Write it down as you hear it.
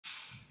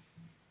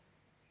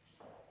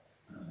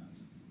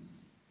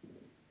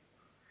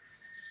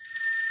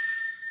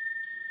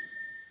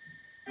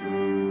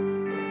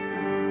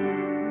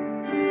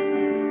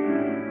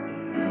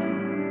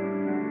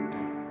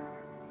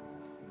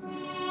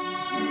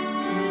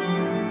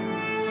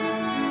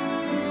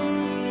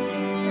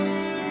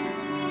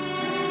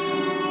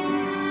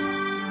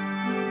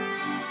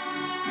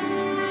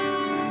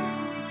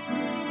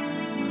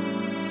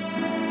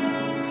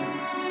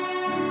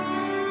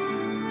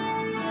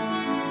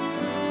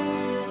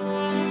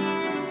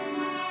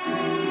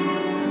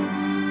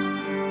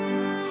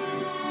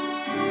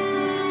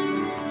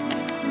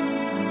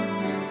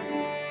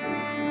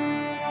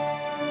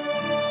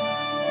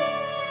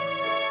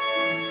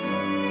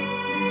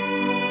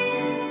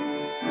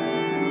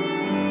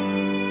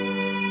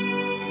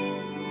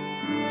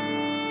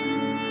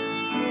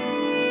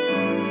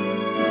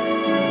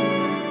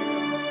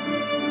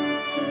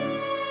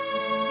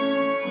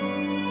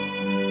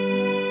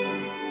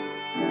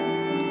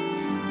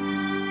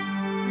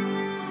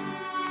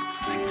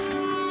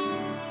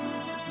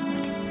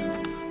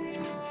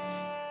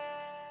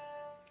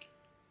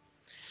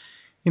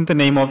In the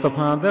name of the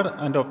Father,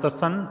 and of the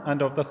Son,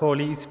 and of the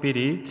Holy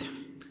Spirit,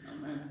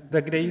 Amen.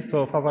 The grace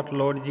of our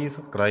Lord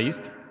Jesus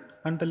Christ,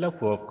 and the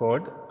love of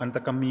God, and the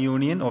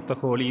communion of the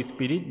Holy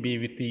Spirit be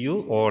with you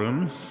all.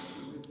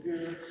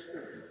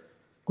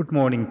 Good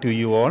morning to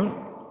you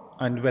all,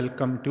 and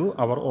welcome to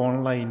our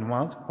online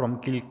Mass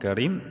from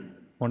Kilcurry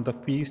on the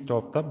feast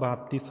of the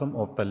Baptism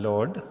of the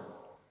Lord.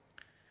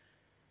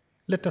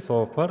 Let us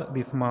offer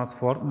this Mass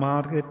for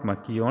Margaret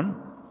Mackeon,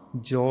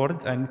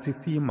 George and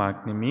Sissy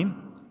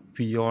McNamee,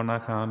 Fiona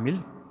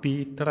Hamill,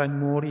 Peter and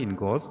Maureen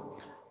Goss,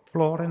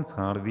 Florence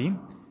Harvey,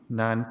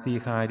 Nancy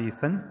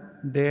Harrison,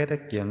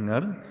 Derek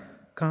Younger,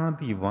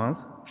 Kathy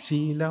Vance,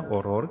 Sheila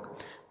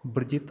O'Rourke,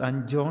 Brigid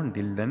and John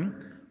Dillon,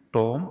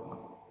 Tom,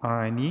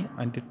 Annie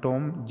and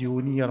Tom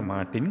Jr.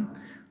 Martin,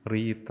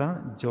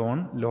 Rita,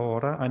 John,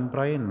 Laura and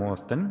Brian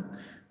Moston,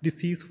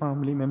 deceased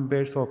family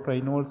members of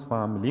Reynolds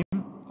family,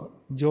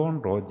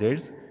 John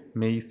Rogers,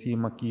 Macy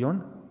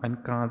Mackeon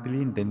and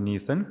Kathleen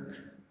Dennison,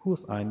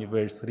 whose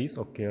anniversaries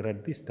occur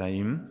at this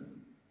time.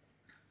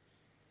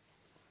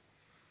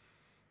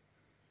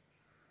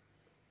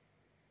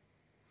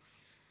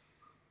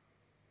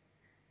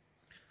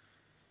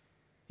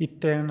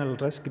 Eternal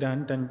rest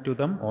grant unto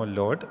them, O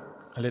Lord,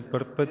 and let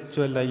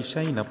perpetual light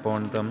shine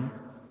upon them,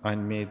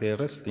 and may they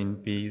rest in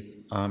peace.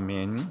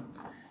 Amen.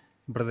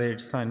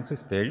 Brothers and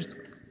sisters,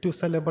 to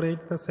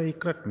celebrate the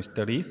sacred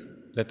mysteries,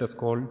 let us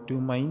call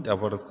to mind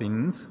our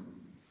sins.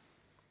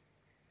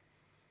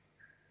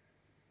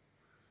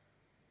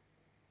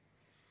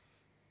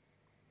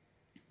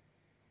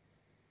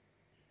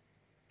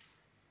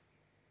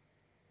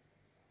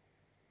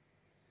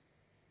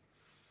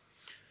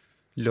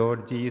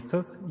 Lord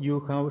Jesus, you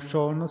have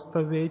shown us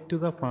the way to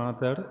the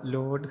Father.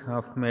 Lord,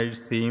 have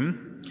mercy.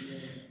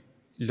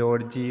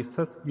 Lord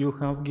Jesus, you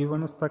have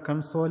given us the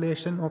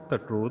consolation of the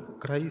truth.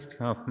 Christ,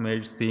 have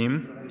mercy.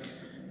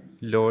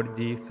 Lord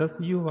Jesus,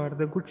 you are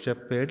the Good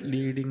Shepherd,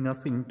 leading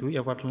us into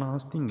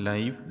everlasting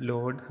life.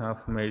 Lord, have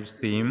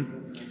mercy.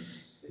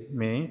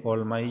 May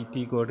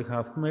Almighty God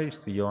have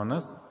mercy on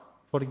us,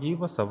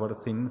 forgive us our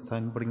sins,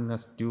 and bring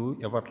us to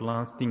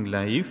everlasting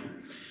life.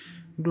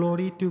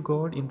 Glory to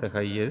God in the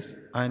highest,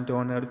 and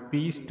on earth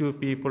peace to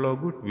people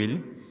of good will.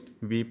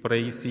 We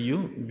praise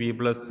you, we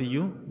bless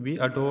you, we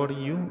adore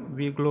you,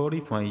 we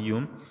glorify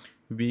you.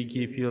 We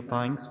give you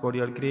thanks for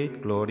your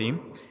great glory.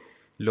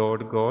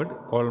 Lord God,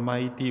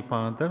 Almighty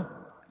Father,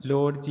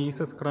 Lord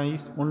Jesus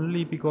Christ,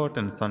 only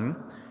begotten Son,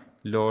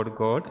 Lord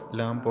God,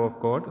 Lamb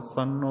of God,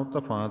 Son of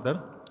the Father,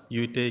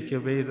 you take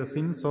away the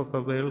sins of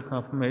the world,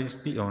 have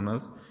mercy on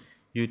us.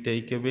 You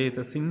take away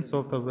the sins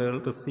of the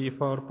world,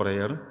 receive our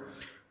prayer.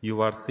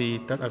 You are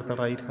seated at the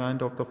right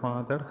hand of the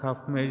Father,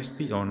 have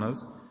mercy on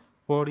us.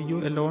 For you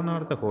alone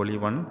are the Holy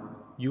One,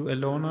 you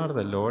alone are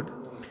the Lord,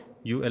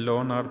 you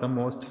alone are the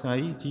Most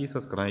High,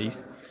 Jesus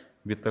Christ,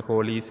 with the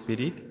Holy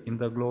Spirit, in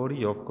the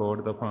glory of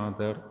God the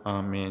Father.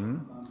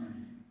 Amen.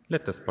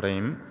 Let us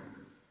pray.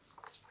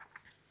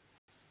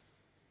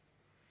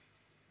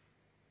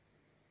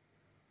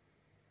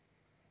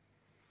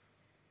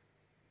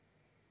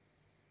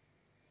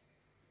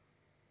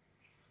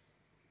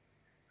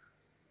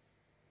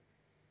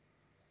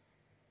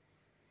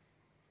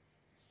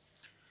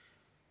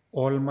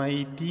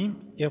 Almighty,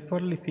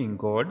 ever-living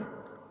God,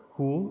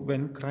 who,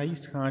 when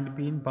Christ had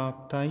been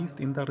baptized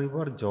in the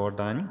river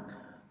Jordan,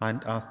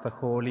 and as the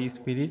Holy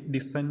Spirit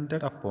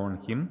descended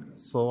upon him,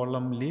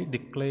 solemnly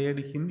declared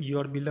him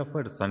your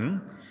beloved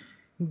Son,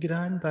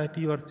 grant that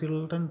your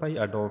children by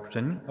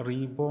adoption,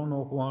 reborn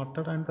of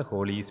water and the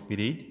Holy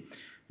Spirit,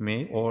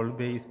 may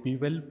always be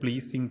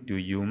well-pleasing to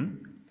you.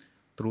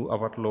 Through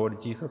our Lord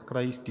Jesus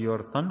Christ,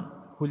 your Son,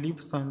 who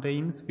lives and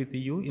reigns with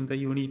you in the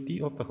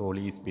unity of the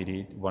Holy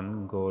Spirit,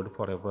 one God,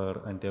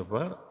 forever and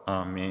ever.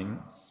 Amen.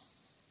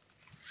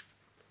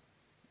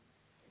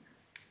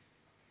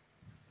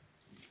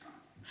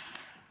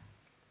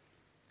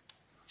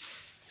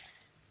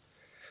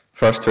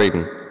 First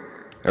reading,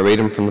 a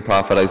reading from the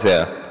prophet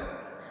Isaiah.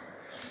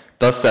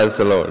 Thus says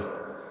the Lord,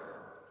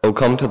 O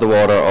come to the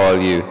water, all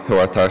you who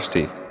are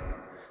thirsty.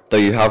 Though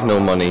you have no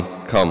money,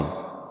 come.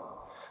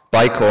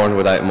 Buy corn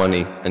without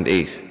money and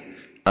eat,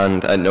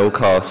 and at no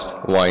cost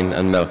wine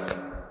and milk.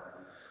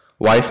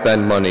 Why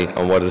spend money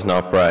on what is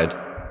not bread,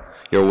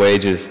 your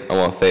wages on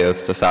what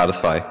fails to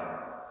satisfy?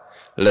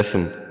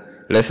 Listen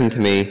to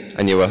me,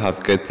 and you will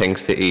have good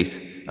things to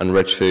eat and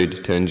rich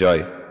food to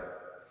enjoy.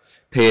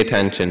 Pay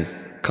attention,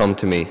 come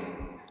to me.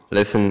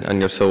 Listen, and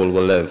your soul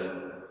will live.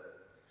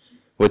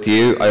 With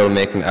you I will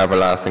make an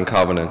everlasting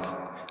covenant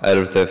out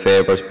of the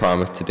favours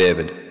promised to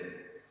David.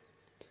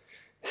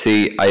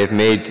 See, I have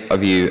made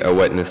of you a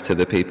witness to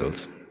the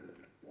peoples,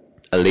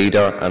 a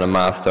leader and a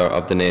master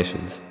of the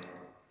nations.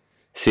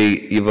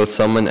 See, you will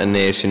summon a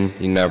nation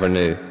you never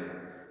knew.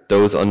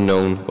 Those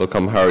unknown will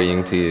come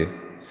hurrying to you,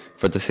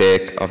 for the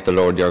sake of the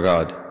Lord your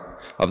God,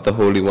 of the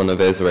Holy One of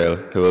Israel,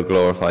 who will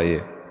glorify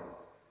you.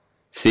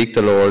 Seek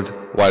the Lord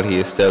while he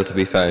is still to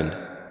be found.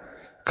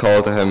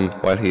 Call to him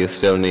while he is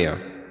still near.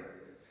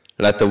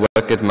 Let the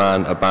wicked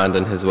man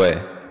abandon his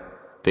way,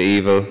 the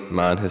evil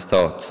man his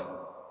thoughts.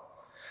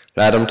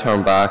 Let him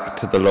turn back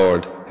to the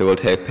Lord, who will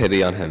take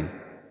pity on him,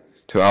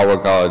 to our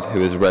God,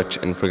 who is rich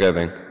in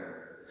forgiving.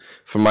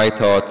 For my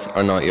thoughts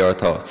are not your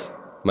thoughts,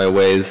 my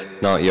ways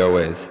not your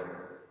ways.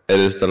 It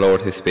is the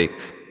Lord who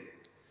speaks.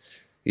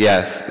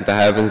 Yes, the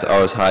heavens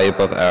are as high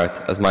above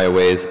earth as my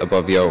ways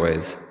above your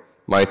ways,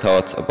 my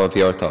thoughts above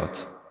your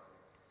thoughts.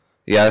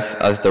 Yes,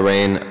 as the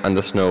rain and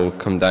the snow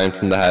come down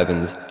from the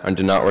heavens and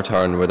do not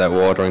return without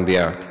watering the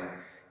earth,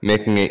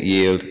 making it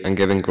yield and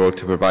giving growth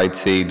to provide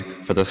seed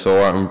for the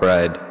sower and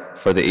bread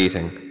for the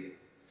eating,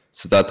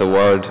 so that the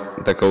word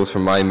that goes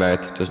from my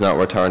mouth does not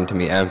return to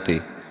me empty,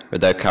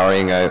 without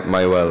carrying out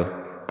my will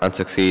and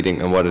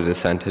succeeding in what it is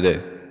sent to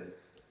do.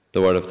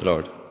 The word of the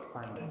Lord.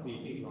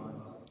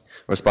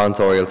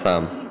 Responsorial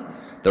Psalm.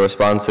 The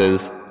response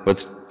is,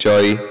 with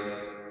joy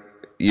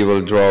you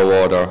will draw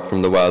water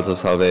from the wells of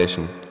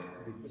salvation.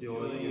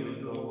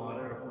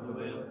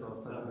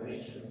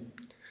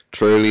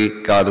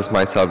 Truly, God is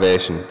my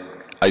salvation.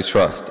 I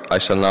trust, I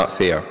shall not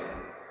fear.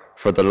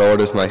 For the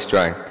Lord is my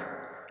strength.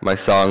 My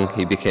song,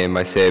 he became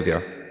my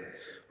Saviour.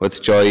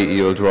 With joy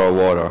you will draw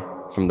water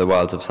from the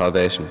wells of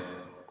salvation.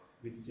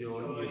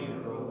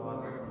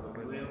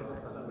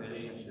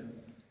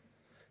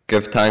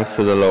 Give thanks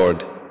to the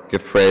Lord.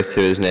 Give praise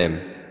to his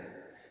name.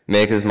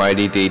 Make his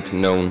mighty deeds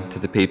known to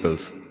the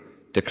peoples.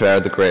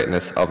 Declare the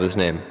greatness of his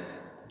name.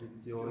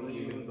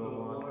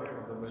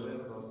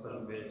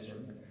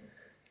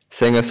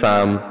 Sing a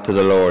psalm to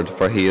the Lord,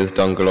 for he has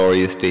done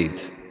glorious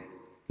deeds.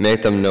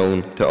 Make them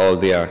known to all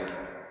the earth.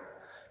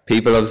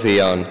 People of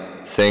Zion,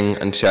 sing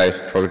and shout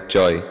for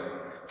joy,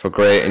 for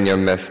great in your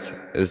midst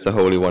is the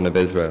Holy One of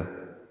Israel.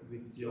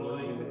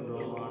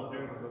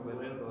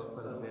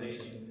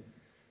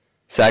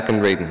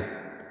 Second reading,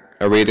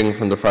 a reading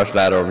from the first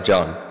letter of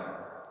John.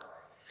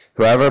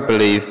 Whoever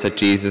believes that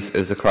Jesus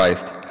is the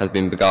Christ has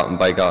been begotten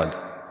by God,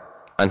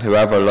 and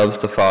whoever loves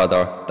the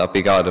Father that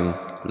begot him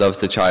loves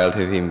the child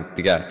whom he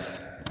begets.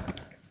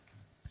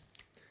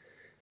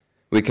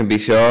 We can be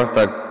sure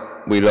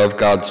that we love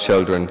God's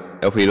children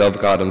if we love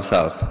God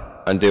himself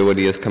and do what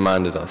he has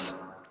commanded us.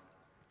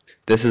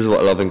 This is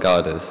what loving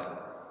God is,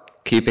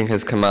 keeping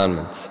his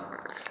commandments.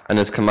 And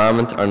his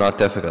commandments are not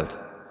difficult,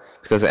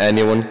 because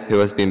anyone who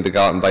has been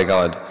begotten by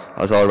God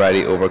has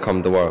already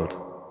overcome the world.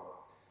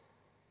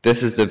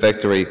 This is the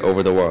victory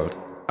over the world,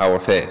 our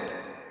faith.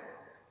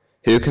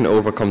 Who can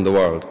overcome the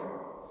world?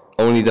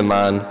 Only the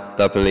man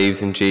that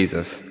believes in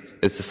Jesus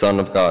is the Son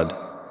of God,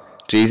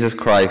 Jesus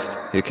Christ,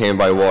 who came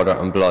by water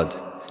and blood,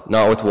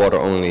 not with water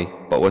only,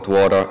 but with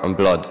water and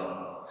blood,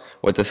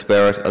 with the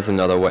Spirit as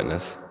another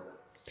witness,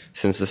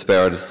 since the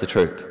Spirit is the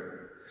truth,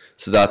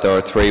 so that there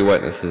are three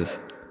witnesses,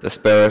 the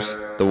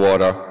Spirit, the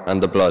water,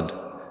 and the blood,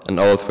 and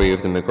all three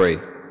of them agree.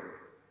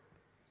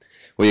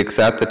 We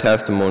accept the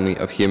testimony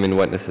of human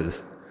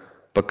witnesses,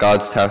 but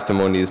God's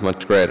testimony is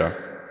much greater,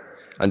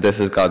 and this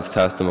is God's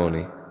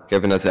testimony,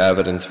 given as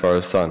evidence for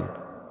his Son.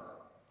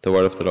 The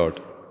word of the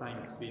Lord.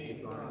 Thanks be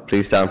to God.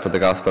 Please stand for the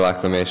gospel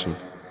acclamation.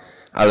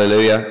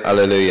 Alleluia,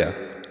 alleluia.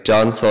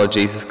 John saw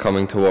Jesus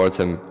coming towards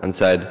him and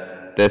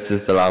said, "This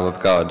is the Lamb of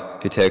God,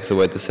 who takes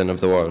away the sin of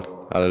the world."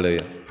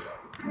 Alleluia.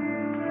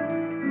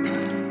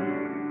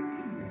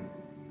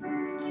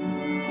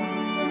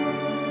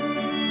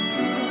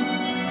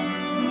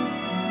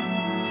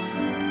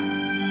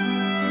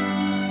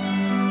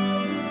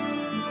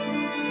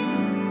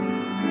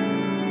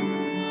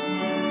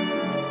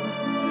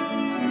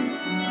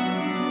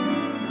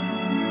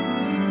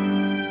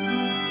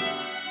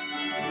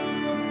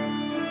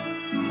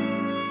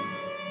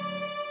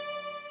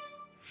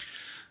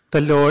 The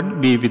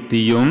Lord be with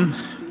you.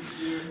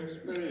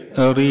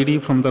 A reading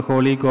from the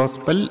Holy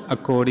Gospel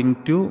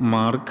according to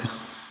Mark.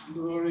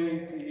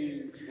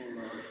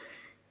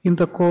 In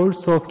the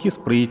course of his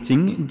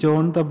preaching,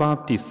 John the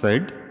Baptist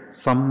said,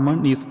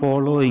 "Someone is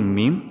following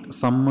me,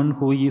 someone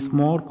who is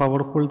more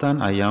powerful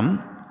than I am,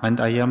 and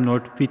I am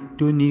not fit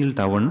to kneel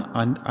down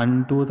and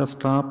undo the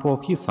strap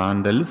of his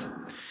sandals.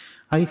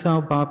 I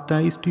have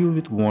baptized you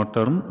with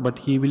water,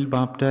 but he will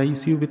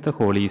baptize you with the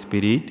Holy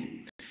Spirit."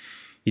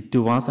 It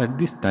was at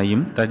this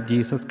time that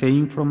Jesus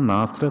came from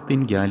Nazareth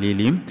in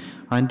Galilee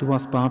and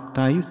was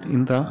baptized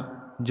in the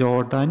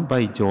Jordan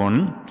by John.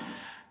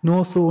 No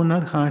sooner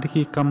had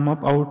he come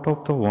up out of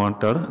the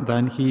water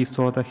than he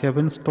saw the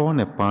heavens torn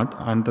apart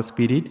and the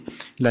Spirit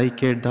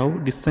like a dove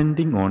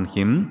descending on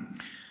him.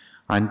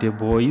 And a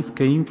voice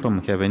came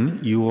from heaven,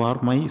 "You are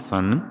my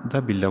Son,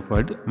 the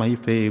Beloved, my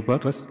favor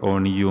rests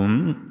on you."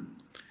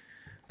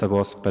 The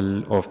Gospel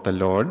of the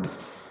Lord.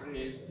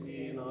 Praise to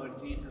thee, Lord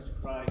Jesus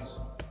Christ.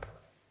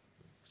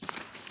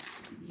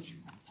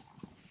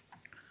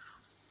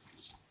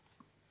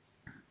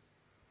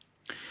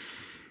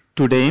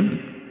 Today,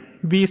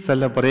 we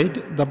celebrate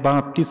the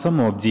baptism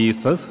of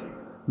Jesus,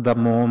 the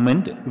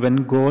moment when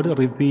God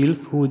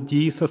reveals who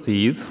Jesus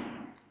is.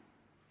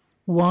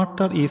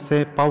 Water is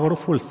a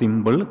powerful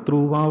symbol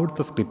throughout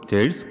the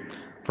scriptures,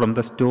 from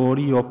the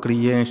story of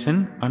creation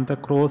and the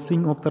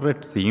crossing of the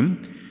Red Sea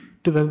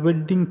to the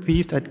wedding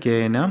feast at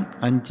Cana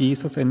and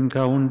Jesus'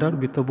 encounter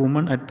with the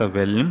woman at the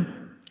well.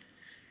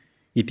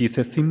 It is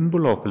a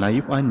symbol of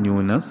life and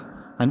newness,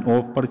 an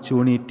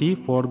opportunity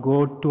for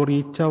God to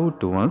reach out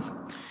to us,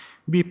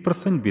 be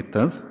present with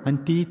us,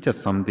 and teach us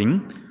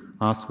something,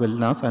 as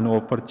well as an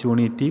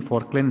opportunity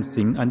for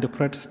cleansing and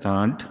fresh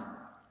start.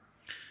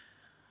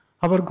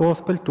 Our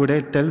Gospel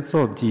today tells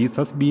of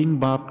Jesus being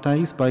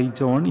baptized by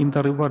John in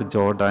the river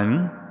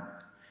Jordan.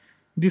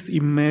 This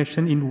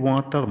immersion in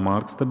water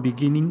marks the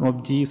beginning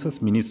of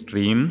Jesus'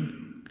 ministry.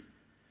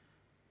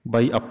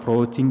 By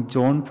approaching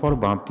John for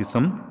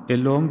baptism,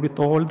 along with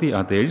all the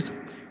others,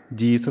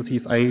 Jesus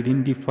is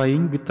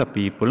identifying with the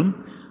people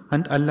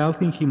and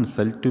allowing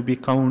himself to be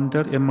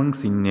counted among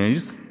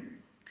sinners.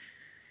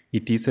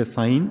 It is a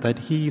sign that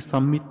he is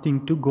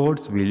submitting to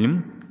God's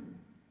will.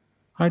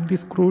 At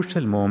this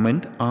crucial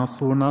moment, as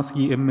soon as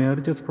he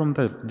emerges from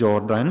the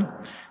Jordan,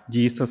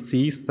 Jesus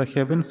sees the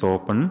heavens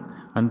open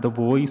and the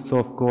voice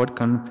of God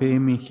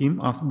confirming him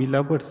as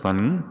beloved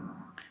Son.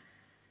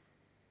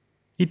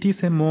 It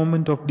is a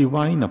moment of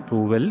divine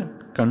approval,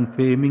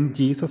 confirming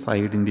Jesus'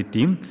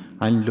 identity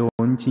and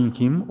launching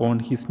him on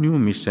his new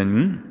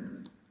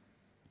mission.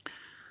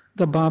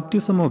 The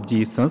baptism of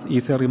Jesus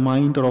is a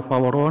reminder of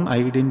our own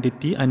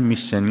identity and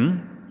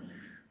mission.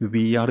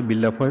 We are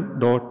beloved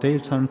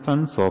daughters and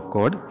sons of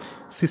God,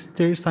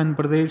 sisters and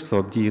brothers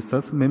of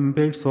Jesus,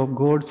 members of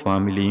God's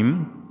family.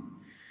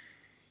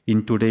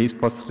 In today's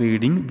first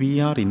reading,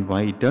 we are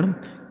invited,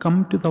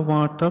 "Come to the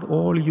water,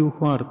 all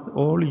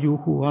you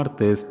who are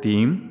thirsty."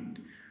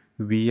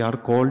 We are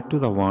called to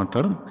the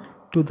water,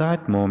 to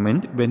that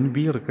moment when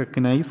we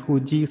recognize who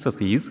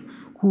Jesus is,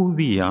 who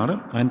we are,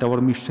 and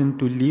our mission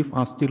to live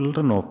as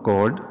children of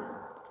God.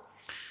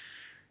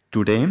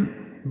 Today,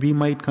 we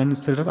might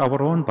consider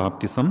our own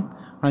baptism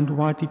and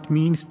what it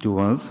means to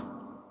us.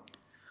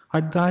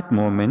 At that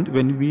moment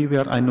when we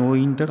were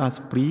anointed as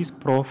priests,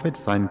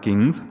 prophets, and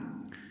kings,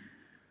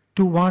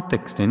 to what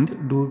extent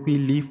do we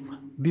live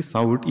this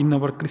out in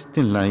our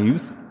Christian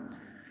lives?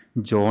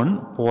 John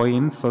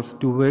points us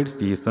towards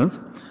Jesus,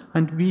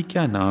 and we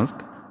can ask,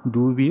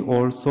 do we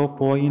also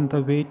point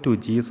the way to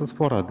Jesus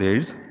for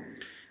others?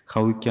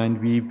 How can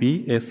we be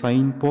a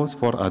signpost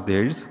for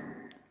others?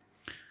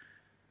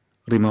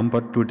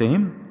 Remember today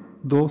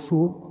those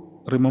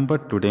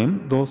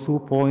who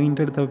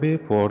pointed the way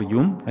for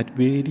you at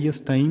various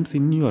times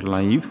in your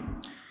life.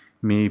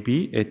 Maybe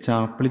a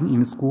chaplain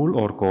in school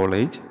or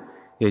college,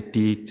 a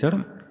teacher,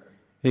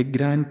 a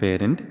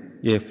grandparent,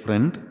 a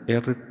friend, a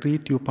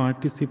retreat you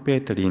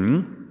participated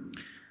in.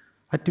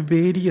 At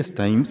various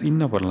times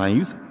in our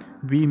lives,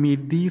 we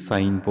meet these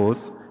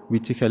signposts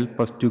which help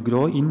us to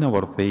grow in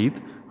our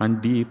faith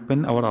and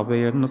deepen our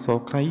awareness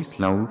of Christ's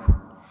love.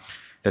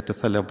 Let us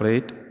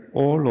celebrate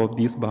all of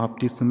these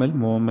baptismal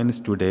moments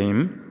today.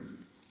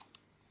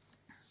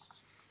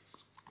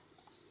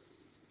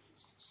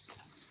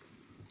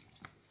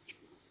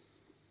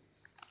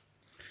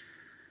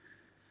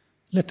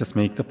 Let us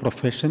make the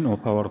profession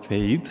of our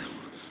faith.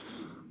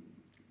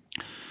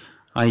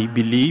 I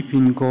believe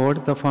in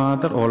God the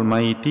Father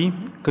Almighty,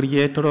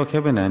 creator of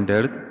heaven and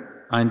earth,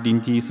 and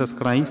in Jesus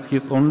Christ,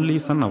 his only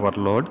Son, our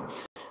Lord,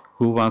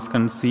 who was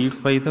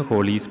conceived by the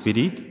Holy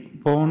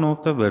Spirit, born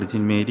of the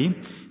Virgin Mary,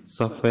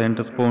 suffered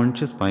under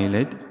Pontius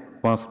Pilate,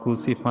 was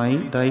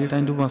crucified, died,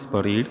 and was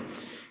buried.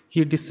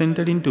 He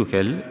descended into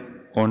hell.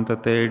 On the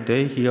third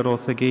day he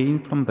rose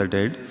again from the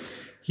dead.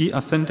 He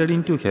ascended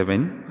into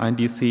heaven and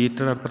is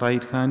seated at the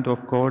right hand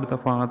of God the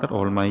Father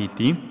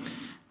Almighty.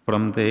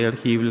 From there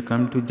he will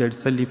come to judge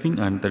the living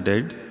and the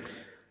dead.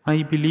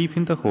 I believe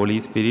in the Holy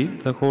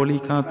Spirit, the Holy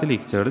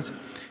Catholic Church,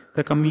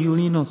 the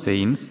communion of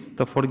saints,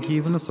 the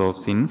forgiveness of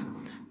sins,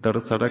 the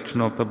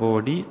resurrection of the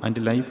body, and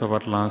life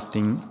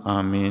everlasting.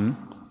 Amen.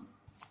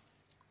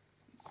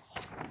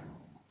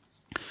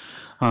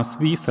 As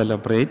we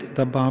celebrate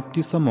the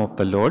baptism of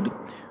the Lord,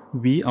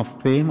 we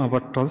affirm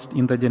our trust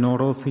in the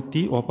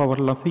generosity of our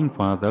loving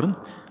Father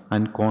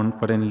and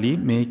confidently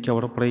make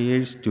our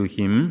prayers to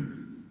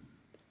Him.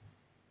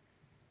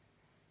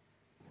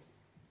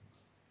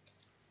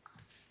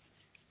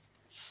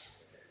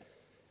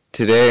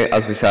 Today,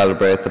 as we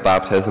celebrate the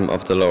baptism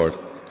of the Lord,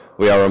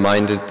 we are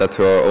reminded that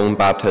through our own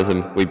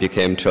baptism we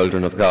became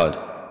children of God.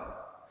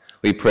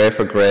 We pray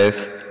for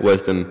grace,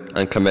 wisdom,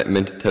 and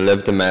commitment to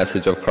live the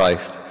message of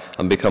Christ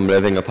and become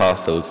living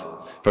apostles,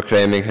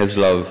 proclaiming His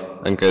love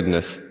and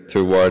goodness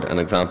through word and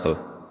example.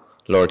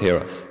 Lord, hear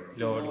us.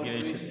 Lord,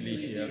 graciously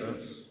hear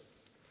us.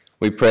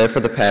 We pray for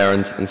the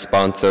parents and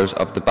sponsors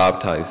of the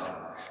baptized,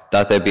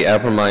 that they be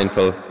ever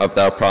mindful of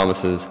their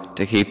promises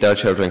to keep their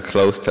children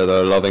close to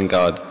their loving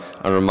God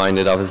and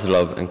reminded of His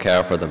love and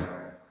care for them.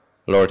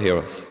 Lord, hear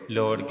us.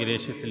 Lord,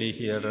 graciously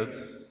hear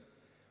us.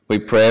 We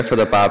pray for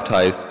the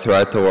baptized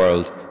throughout the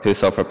world who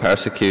suffer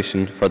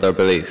persecution for their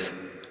beliefs,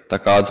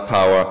 that God's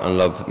power and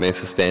love may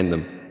sustain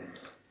them.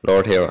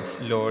 Lord, hear us.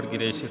 Lord,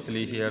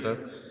 graciously hear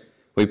us.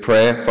 We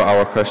pray for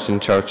our Christian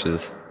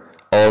churches,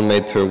 all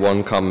made through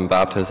one common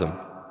baptism,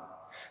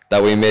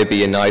 that we may be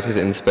united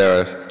in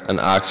spirit and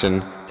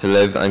action to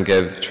live and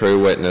give true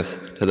witness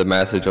to the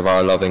message of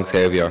our loving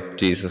Saviour,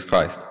 Jesus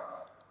Christ.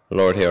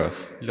 Lord, hear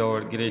us.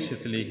 Lord,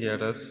 graciously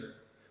hear us.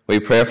 We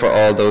pray for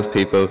all those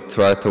people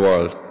throughout the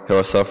world who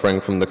are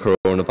suffering from the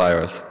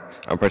coronavirus,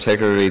 and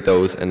particularly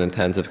those in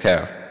intensive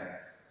care.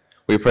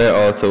 We pray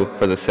also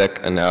for the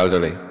sick and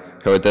elderly,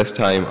 who at this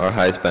time are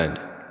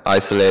housebound,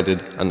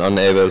 isolated and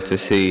unable to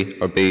see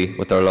or be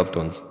with their loved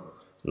ones.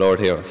 Lord,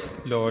 hear us.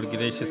 Lord,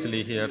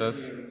 graciously hear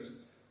us.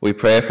 We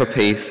pray for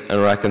peace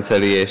and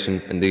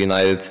reconciliation in the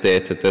United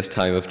States at this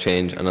time of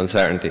change and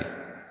uncertainty,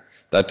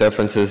 that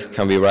differences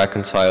can be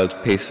reconciled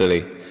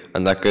peacefully,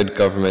 and that good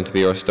government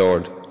be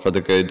restored for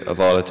the good of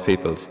all its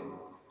peoples.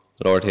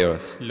 Lord, hear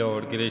us.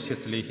 Lord,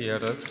 graciously hear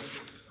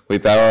us. We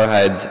bow our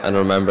heads and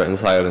remember in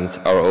silence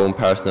our own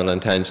personal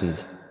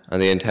intentions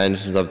and the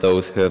intentions of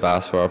those who have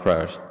asked for our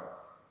prayers.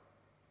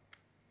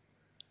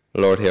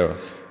 Lord, hear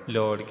us.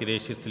 Lord,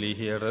 graciously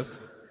hear us.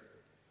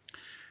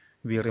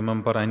 We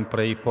remember and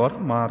pray for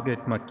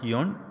Margaret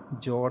McKeown,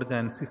 George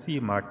and Sissy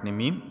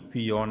McNamee,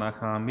 Fiona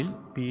Hamill,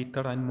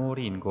 Peter and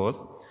Maureen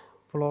Goss,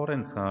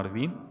 Florence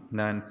Harvey,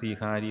 Nancy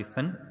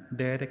Harrison,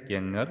 Derek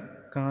Younger,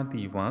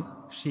 Kathy Vaz,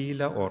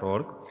 Sheila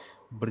O'Rourke,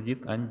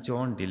 Brigid and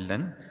John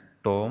Dillon,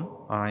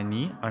 Tom,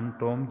 Annie and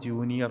Tom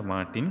Jr.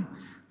 Martin,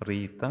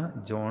 Rita,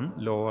 John,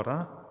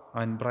 Laura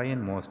and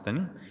Brian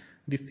Moston,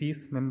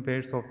 deceased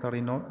members of the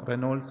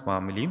Reynolds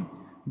family,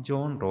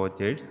 John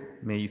Rogers,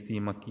 Macy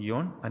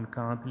McKeown and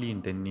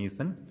Kathleen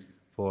Dennison,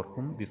 for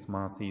whom this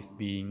Mass is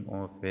being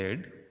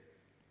offered.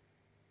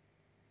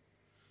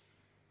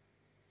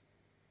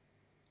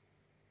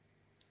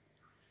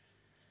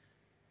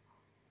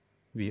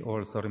 We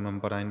also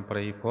remember and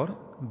pray for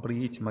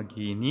Brigid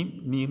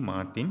McGinney, Neil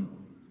Martin,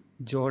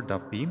 Joe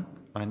Duffy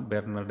and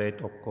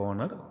Bernadette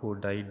O'Connor, who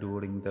died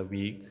during the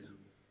week.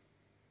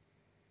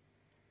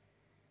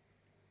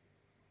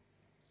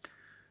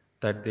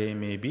 That they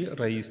may be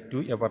raised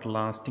to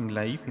everlasting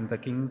life in the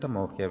kingdom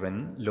of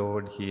heaven.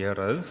 Lord, hear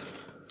us.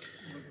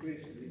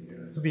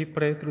 We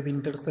pray through the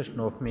intercession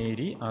of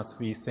Mary as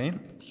we say,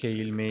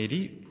 Hail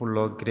Mary, full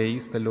of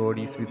grace, the Lord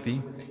is with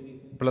thee.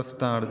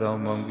 Blessed art thou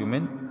among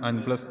women,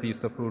 and blessed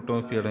is the fruit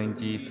of your womb,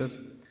 Jesus.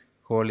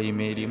 Holy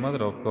Mary,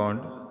 Mother of God,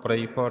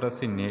 pray for us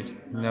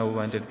sinners, now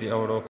and at the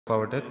hour of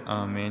our death.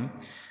 Amen.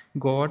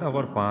 God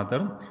our Father,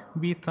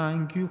 we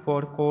thank you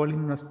for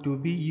calling us to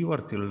be your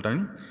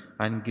children,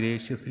 and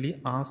graciously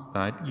ask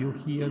that you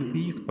hear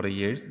these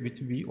prayers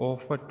which we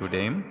offer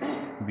today.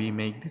 We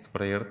make this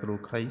prayer through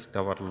Christ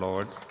our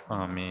Lord.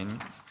 Amen.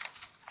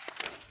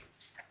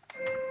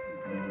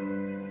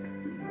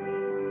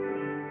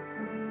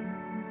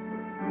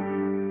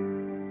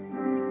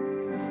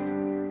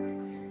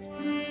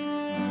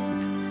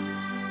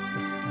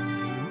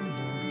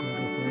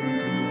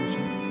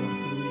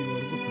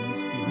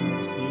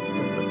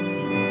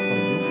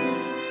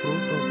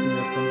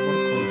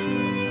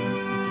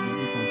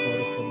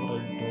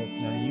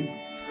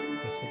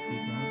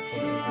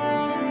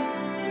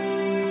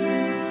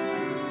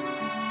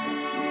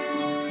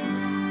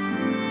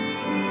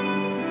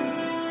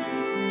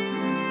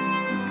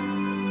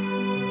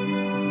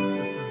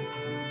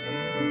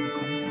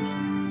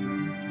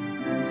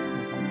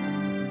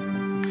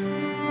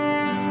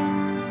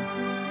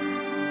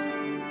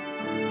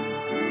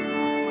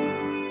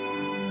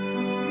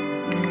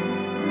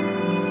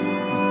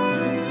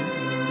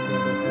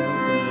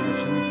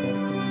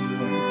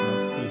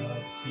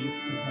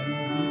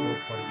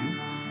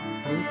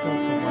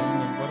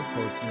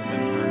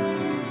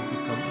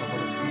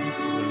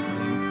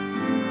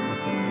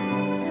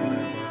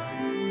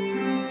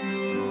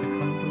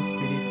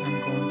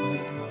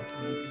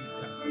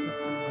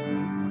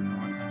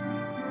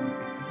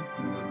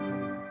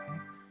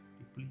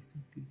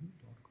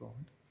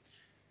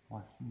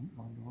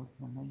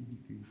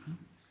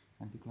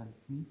 And to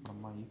cleanse me from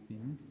my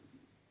sin.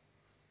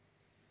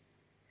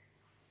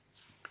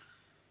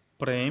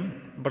 Pray,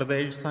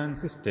 brothers and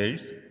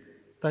sisters,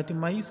 that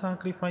my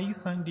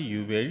sacrifice and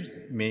yours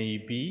may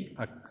be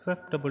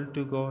acceptable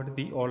to God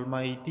the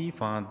Almighty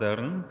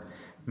Father.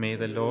 May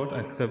the Lord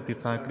accept the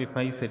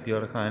sacrifice at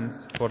your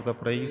hands for the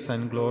praise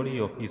and glory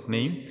of His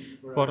name,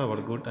 for our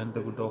good and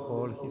the good of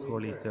all His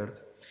holy church.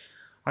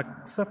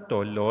 Accept, O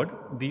Lord,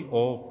 the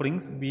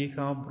offerings we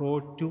have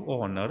brought to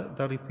honor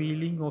the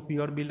revealing of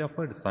your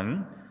beloved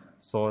Son,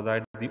 so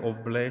that the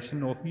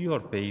oblation of your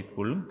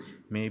faithful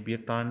may be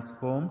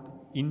transformed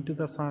into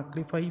the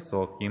sacrifice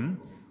of Him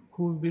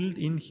who willed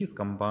in His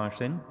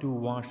compassion to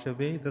wash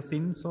away the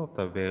sins of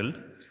the world,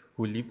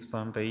 who lives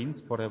and reigns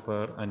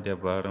forever and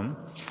ever.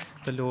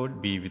 The Lord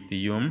be with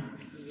you.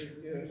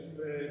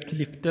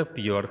 Lift up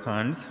your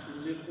hands.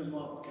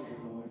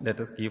 Let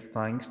us give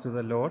thanks to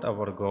the Lord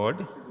our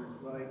God.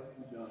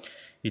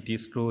 It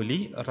is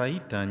truly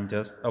right and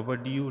just, our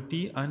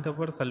duty and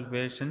our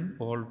salvation,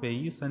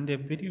 always and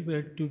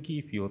everywhere to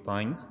give you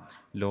thanks,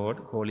 Lord,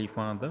 Holy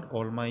Father,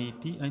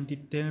 Almighty and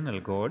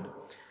eternal God.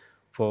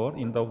 For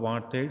in the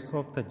waters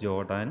of the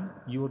Jordan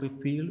you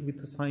revealed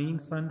with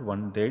signs and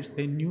wonders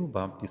a new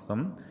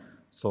baptism,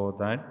 so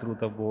that through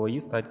the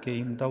voice that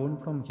came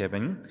down from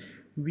heaven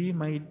we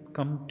might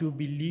come to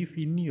believe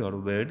in your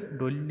word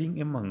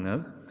dwelling among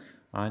us.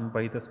 and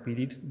by the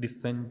Spirit's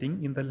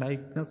descending in the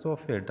likeness of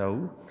a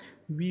dove,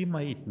 we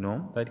might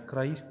know that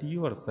Christ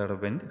your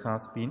servant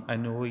has been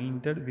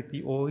anointed with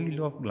the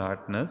oil of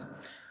gladness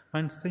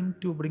and sent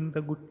to bring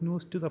the good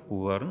news to the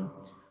poor.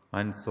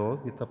 And so,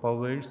 with the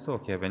powers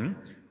of heaven,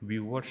 we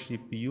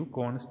worship you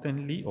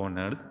constantly on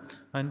earth,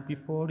 and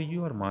before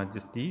your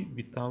majesty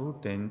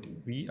without end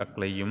we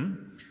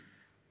acclaim,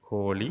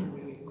 Holy,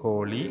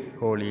 holy,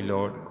 holy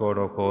Lord, God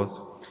of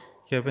hosts,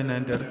 heaven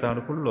and earth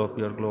are full of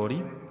your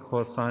glory.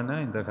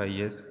 Hosanna in the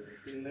highest.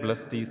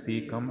 Blessed is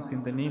he comes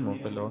in the name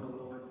of the Lord.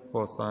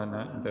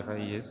 Hosanna in the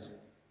highest.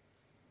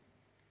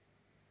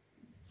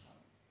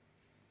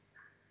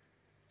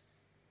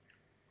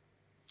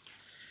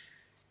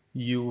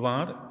 You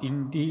are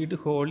indeed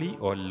holy,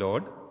 O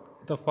Lord,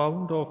 the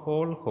fount of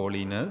all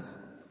holiness.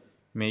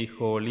 Make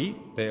holy,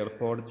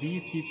 therefore,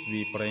 these seeds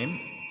we pray,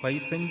 by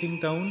sending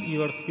down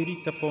your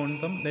Spirit upon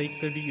them like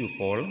the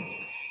dewfall,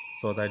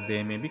 so that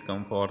they may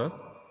become for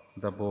us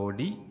the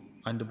body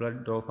and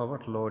blood of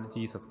our Lord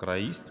Jesus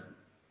Christ.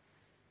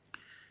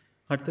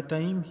 At the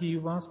time he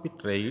was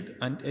betrayed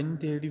and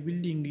entered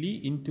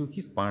willingly into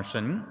his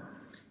passion,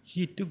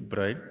 he took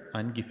bread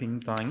and giving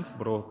thanks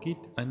broke it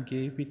and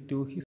gave it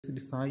to his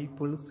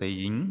disciples,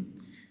 saying,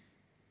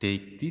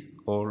 "Take this,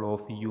 all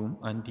of you,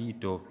 and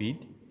eat of it,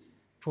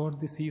 for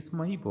this is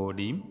my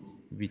body,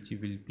 which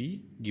will be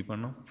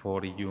given up for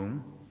you."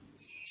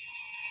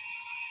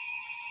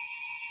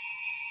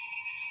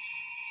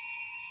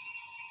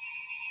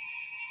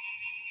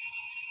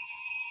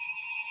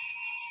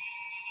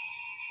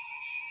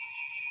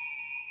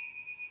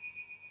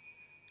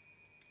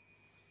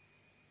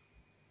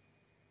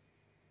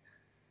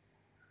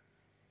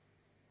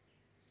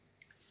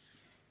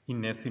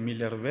 In a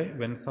similar way,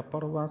 when supper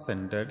was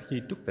ended, he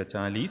took the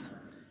chalice,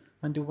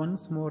 and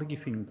once more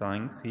giving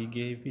thanks, he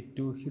gave it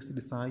to his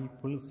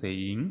disciples,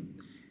 saying,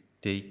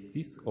 "Take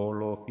this, all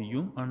of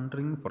you, and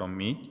drink from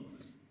it,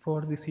 for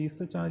this is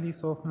the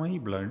chalice of my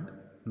blood,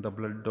 the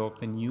blood of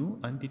the new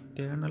and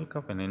eternal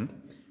covenant,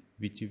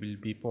 which will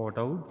be poured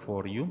out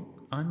for you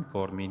and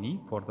for many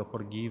for the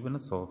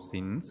forgiveness of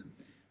sins.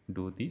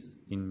 Do this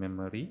in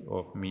memory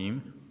of me."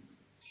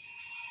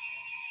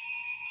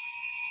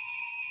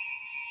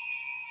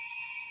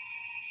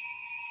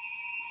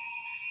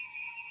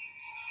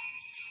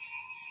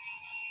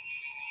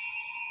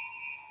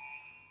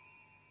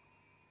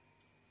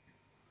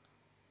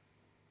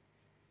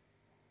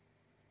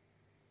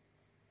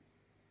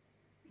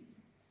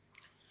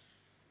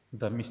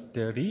 The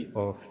mystery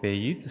of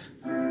faith.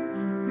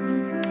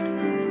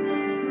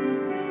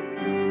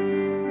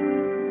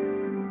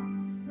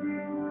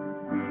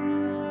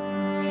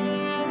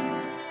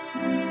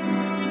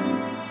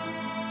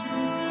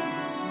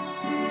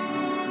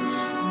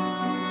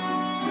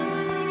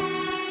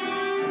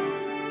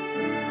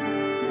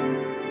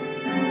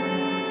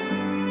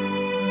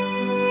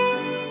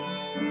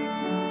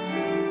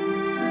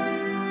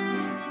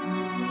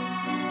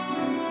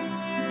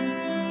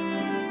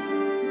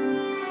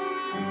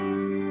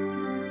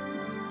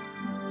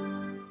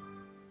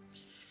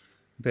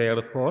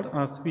 Therefore,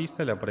 as we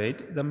celebrate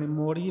the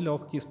memorial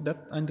of his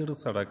death and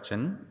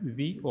resurrection,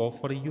 we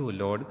offer you,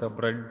 Lord, the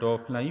bread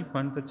of life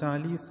and the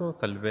chalice of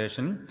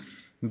salvation,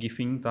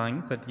 giving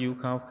thanks that you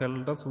have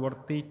held us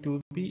worthy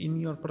to be in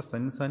your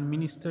presence and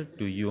minister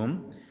to you.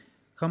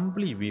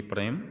 Humbly we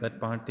pray that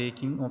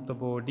partaking of the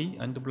body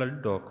and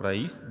blood of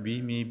Christ,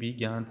 we may be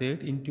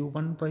gathered into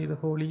one by the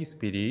Holy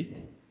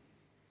Spirit.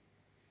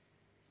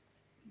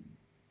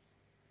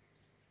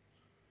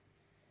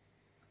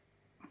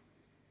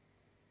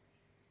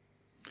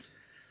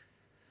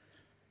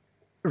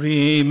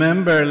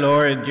 Remember,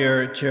 Lord,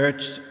 your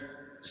church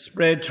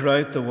spread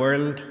throughout the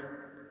world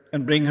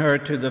and bring her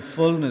to the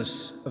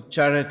fullness of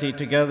charity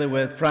together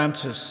with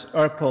Francis,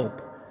 our Pope,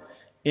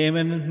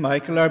 Eamon and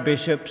Michael, our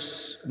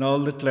bishops, and all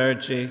the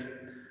clergy,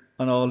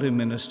 and all who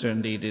minister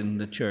indeed in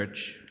the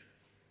church.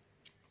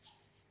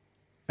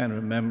 And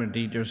remember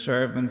indeed your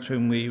servants,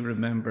 whom we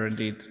remember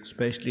indeed,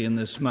 especially in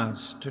this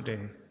Mass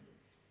today.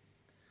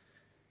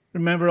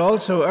 Remember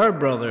also our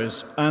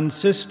brothers and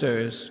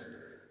sisters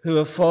who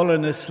have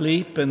fallen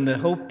asleep in the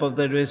hope of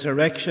the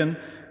resurrection,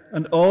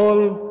 and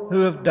all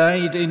who have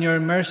died in your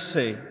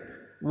mercy.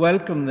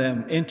 Welcome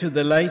them into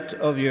the light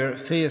of your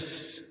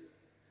face.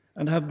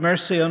 And have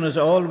mercy on us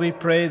all, we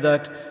pray,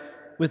 that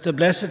with the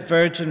Blessed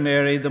Virgin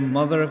Mary, the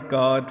Mother of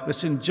God, with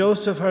St.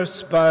 Joseph, her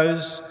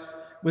spouse,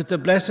 with the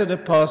blessed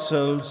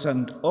apostles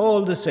and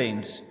all the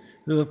saints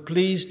who have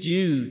pleased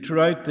you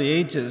throughout the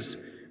ages,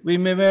 we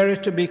may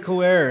merit to be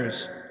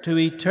co-heirs to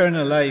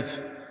eternal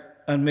life,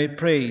 and may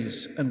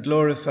praise and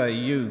glorify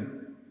you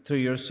through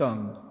your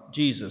Son,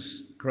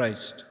 Jesus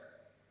Christ.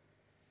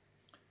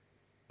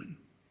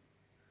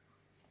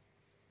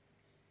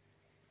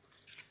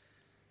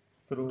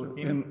 Through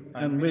Him,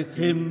 and with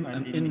him,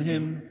 and in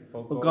him,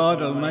 O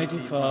God,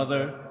 Almighty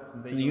Father,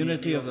 in the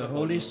unity of the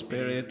Holy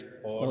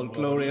Spirit, all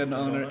glory and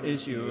honor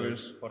is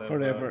yours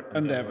forever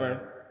and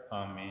ever.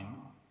 Amen.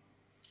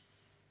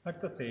 At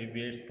the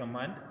Saviour's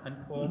command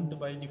and formed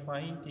by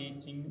divine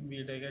teaching,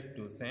 we dare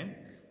to say,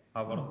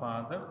 Our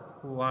Father,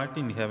 who art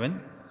in heaven,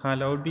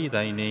 hallowed be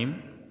thy name.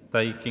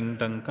 Thy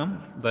kingdom come,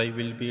 thy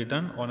will be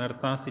done on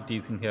earth as it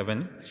is in heaven.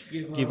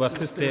 Give us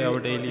this day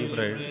our daily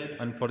bread,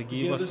 and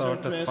forgive us our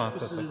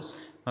trespasses,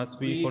 as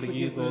we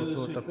forgive those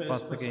who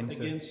trespass against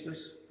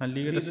us. And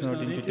lead us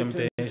not into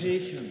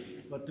temptation,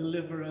 but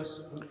deliver us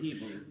from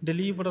evil.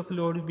 Deliver us,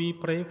 Lord, we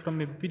pray,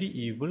 from every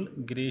evil.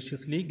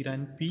 Graciously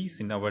grant peace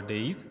in our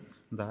days,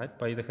 that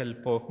by the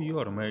help of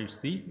your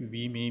mercy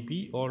we may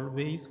be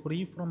always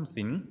free from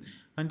sin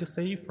and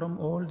safe from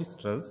all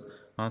distress,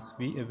 as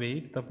we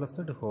await the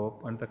blessed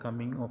hope and the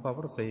coming of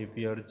our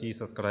Saviour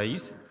Jesus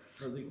Christ.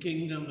 For the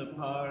kingdom, the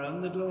power,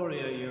 and the glory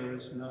are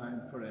yours now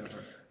and forever.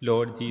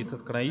 Lord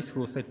Jesus Christ,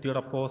 who said to your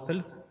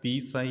apostles,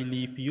 "Peace I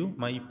leave you,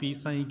 my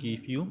peace I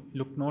give you,"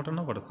 look not on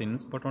our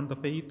sins, but on the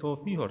faith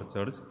of your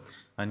church,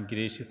 and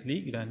graciously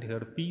grant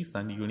her peace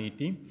and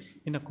unity,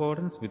 in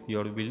accordance with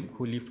your will,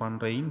 who live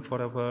and reign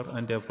forever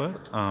and ever.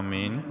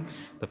 Amen.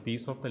 The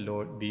peace of the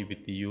Lord be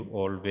with you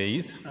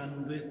always.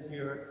 And with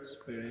your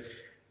spirit.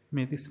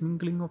 May this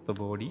mingling of the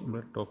body and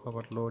blood of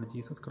our Lord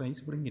Jesus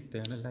Christ bring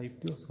eternal life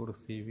to us who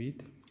receive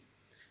it.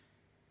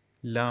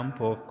 Lamb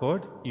of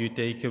God, you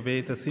take away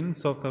the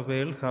sins of the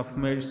world, have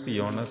mercy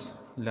on us.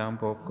 Lamb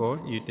of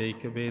God, you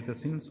take away the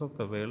sins of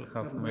the world,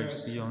 have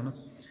mercy on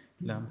us.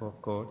 Lamb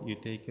of God, you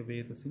take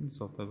away the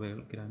sins of the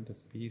world, grant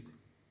us peace.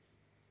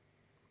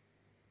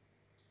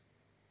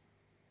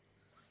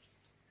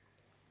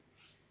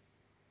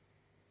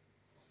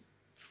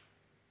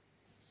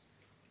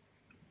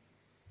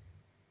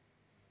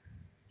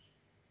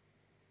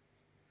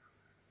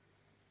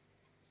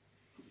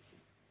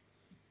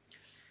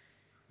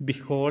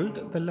 Behold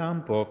the Lamb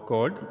of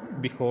God,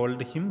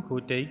 behold him who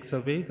takes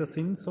away the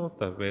sins of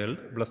the world.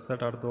 Blessed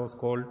are those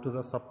called to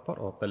the supper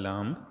of the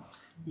Lamb.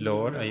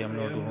 Lord, I am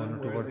not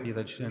worthy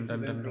that you should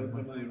enter under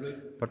my roof,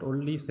 but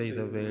only say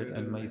the word,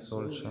 and my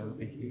soul shall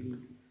be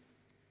healed.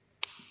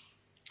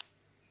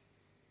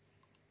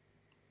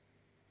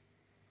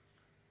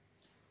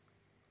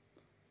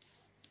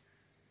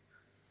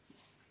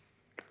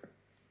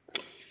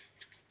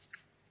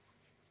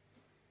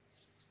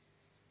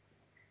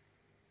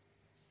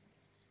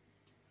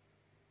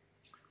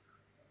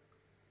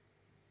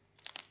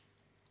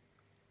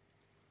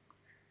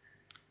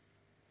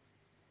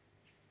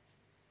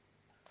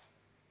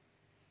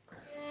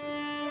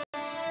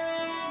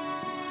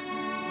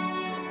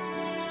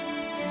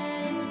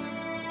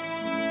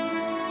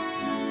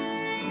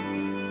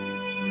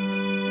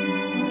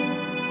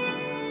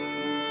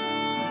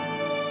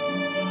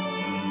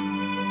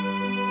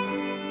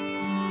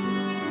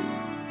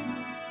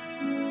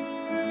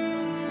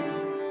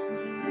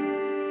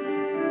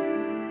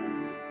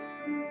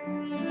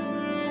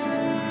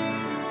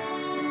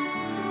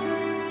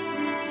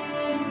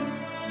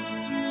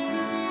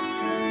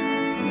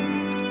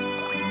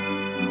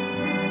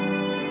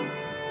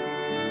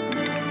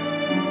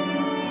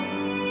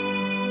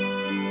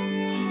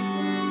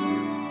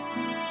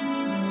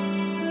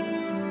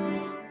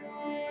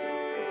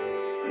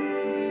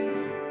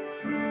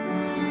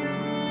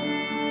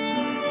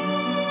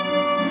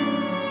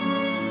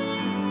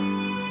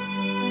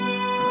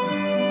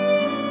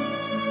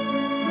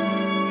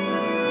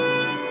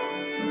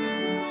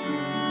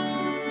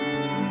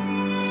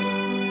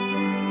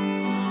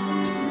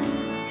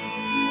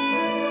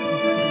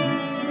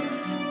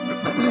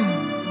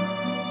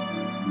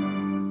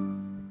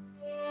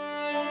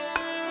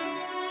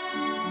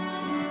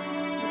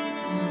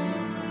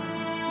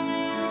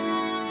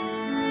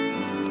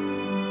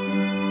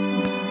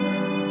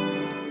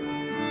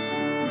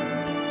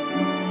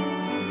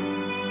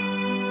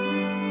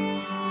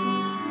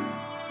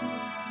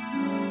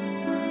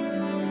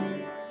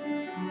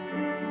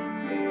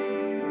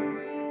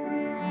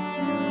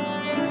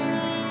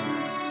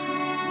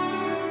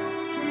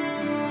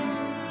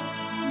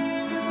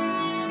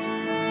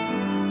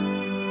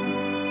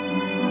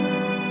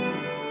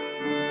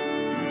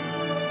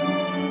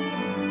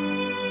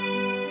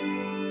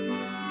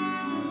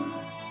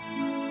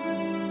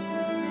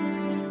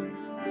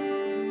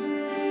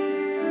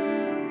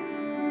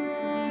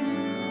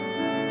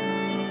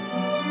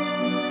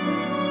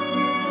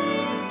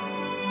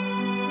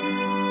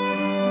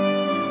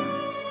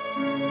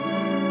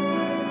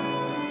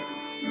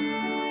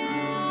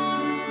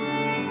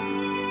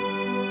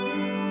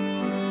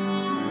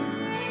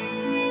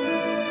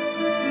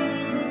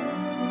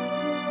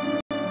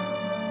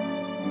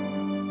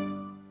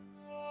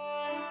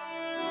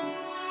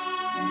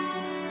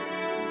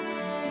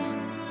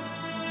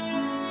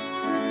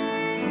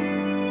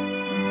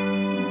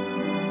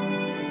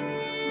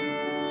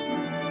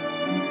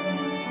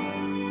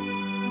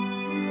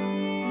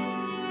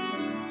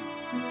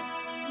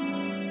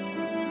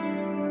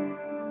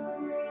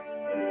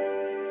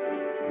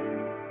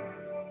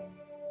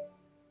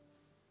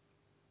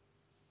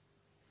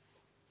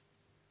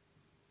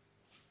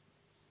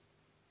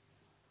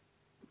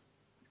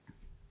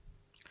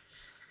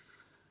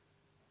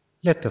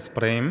 Let us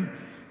pray.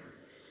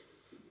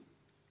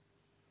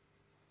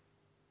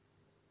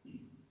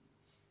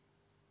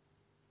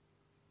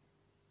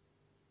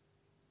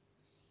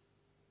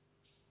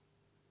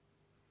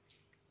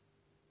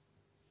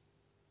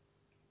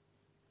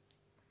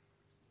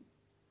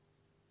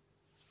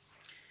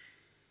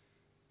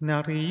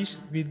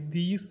 Nourished with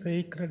these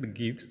sacred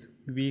gifts,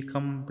 we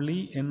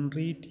humbly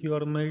entreat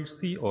your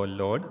mercy, O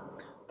Lord,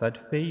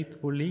 that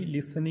faithfully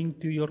listening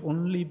to your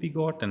only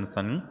begotten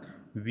Son,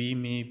 we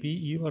may be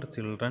your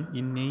children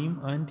in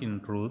name and in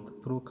truth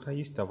through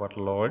Christ our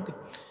Lord.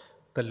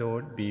 The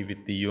Lord be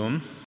with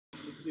you.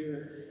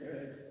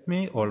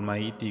 May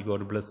Almighty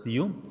God bless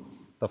you,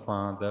 the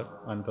Father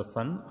and the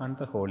Son and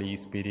the Holy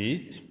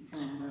Spirit.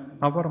 Amen.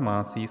 Our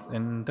Mass is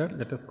ended.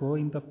 Let us go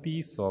in the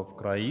peace of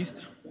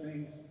Christ.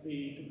 Thanks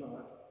be to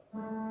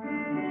God.